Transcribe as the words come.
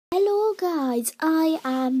guys, I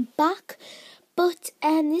am back, but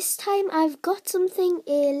this time I've got something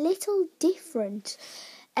a little different.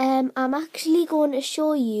 I'm actually going to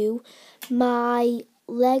show you my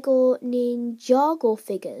Lego Ninjago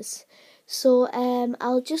figures. So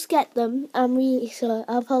I'll just get them. I'm really sorry,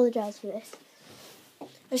 I apologise for this.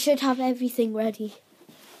 I should have everything ready.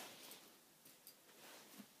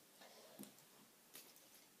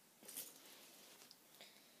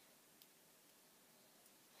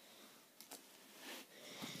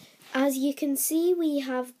 As you can see, we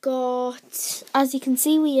have got,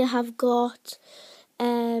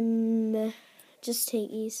 just take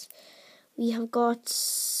these. We have got,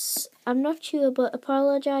 I'm not sure, but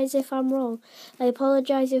apologise if I'm wrong. I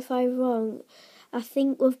apologise if I'm wrong. I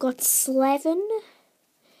think we've got Slevin.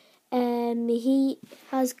 He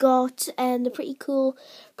has got the pretty cool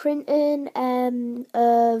printing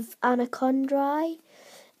of Anaconda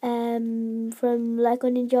from Lego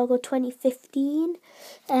Ninjago 2015.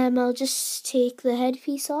 I'll just take the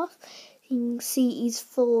headpiece off. You can see his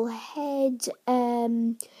full head. Yeah,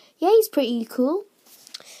 he's pretty cool.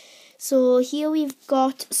 So here we've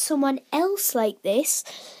got someone else like this.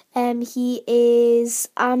 He is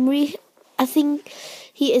I think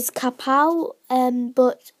he is Kapow,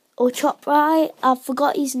 but or Choprai. I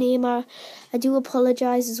forgot his name. I do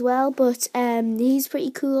apologise as well, but he's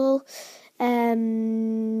pretty cool.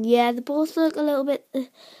 Yeah, they both look a little bit,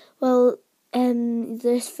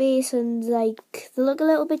 their face and they look a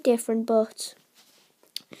little bit different, but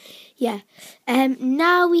yeah.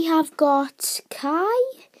 Now we have got Kai.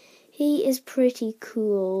 He is pretty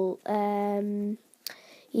cool.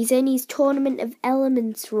 He's in his Tournament of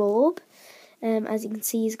Elements robe. As you can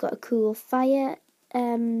see, he's got a cool fire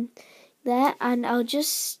there, and I'll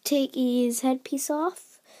just take his headpiece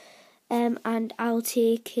off. And I'll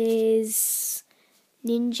take his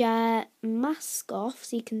ninja mask off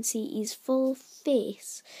so you can see his full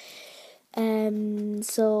face.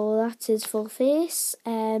 So that's his full face.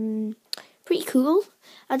 Pretty cool.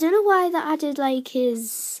 I don't know why that added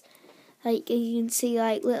his, you can see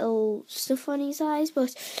little stuff on his eyes,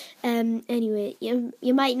 but anyway,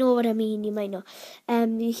 you might know what I mean. You might know.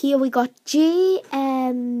 Here we got Jay.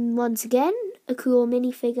 Once again, a cool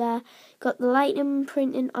minifigure. Got the lightning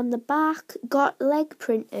printing on the back. Got leg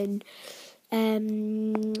printing.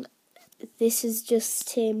 This is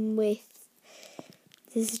just him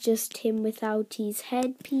without his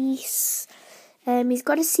headpiece. He's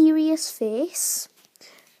got a serious face.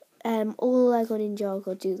 All Lego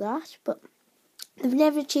Ninjago do that, but they've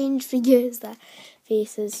never changed figures their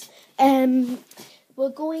faces.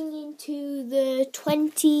 We're going into the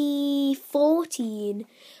 2014.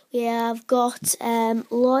 We have got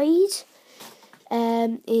Lloyd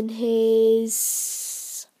in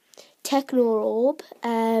his techno robe.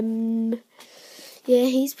 Yeah,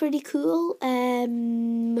 he's pretty cool.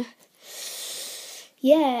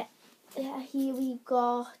 Yeah, here we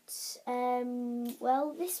got,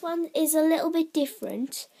 this one is a little bit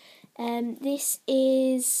different. This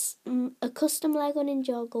is a custom Lego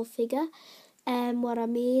Ninjago figure. What I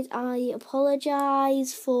made. I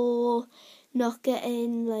apologise for not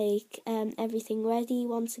getting everything ready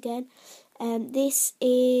once again. This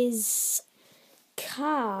is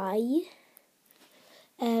Kai,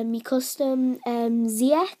 my custom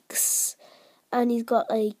ZX, and he's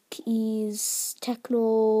got his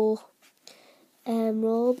techno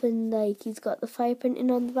robe, and he's got the fire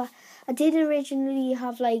printing on the back. I did originally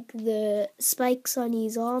have the spikes on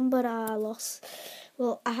his arm, but I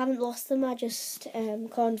haven't lost them. I just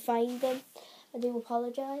can't find them. I do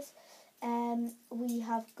apologise.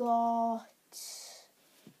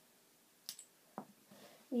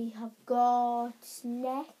 We have got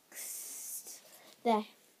next there.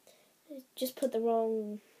 Just put the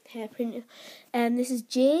wrong hair print. This is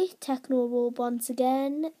Jay, techno robe once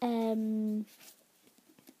again.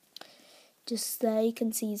 Just there you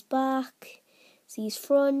can see his back, see his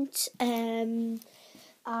front. And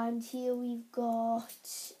here we've got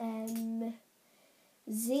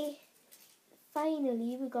Z.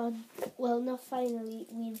 Finally, we've got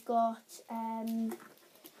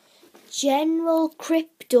General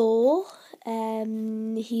Crypto.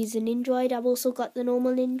 He's an Nindroid. I've also got the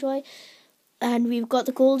normal Nindroid. And we've got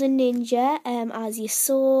the Golden Ninja, as you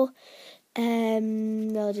saw.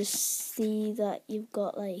 I'll just see that you've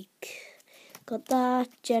got that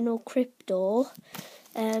General Crypto.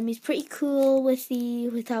 He's pretty cool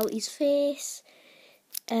without his face.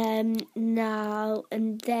 Now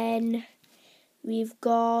and then we've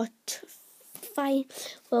got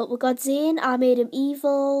we've got Zane. I made him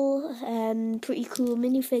evil. Pretty cool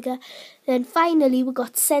minifigure. Then finally we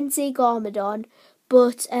got Sensei Garmadon.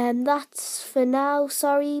 But that's for now.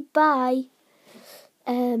 Sorry, bye.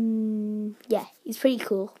 Yeah, he's pretty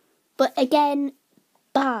cool. But again,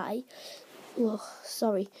 bye. Oh,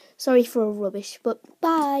 sorry for a rubbish, but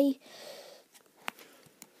bye.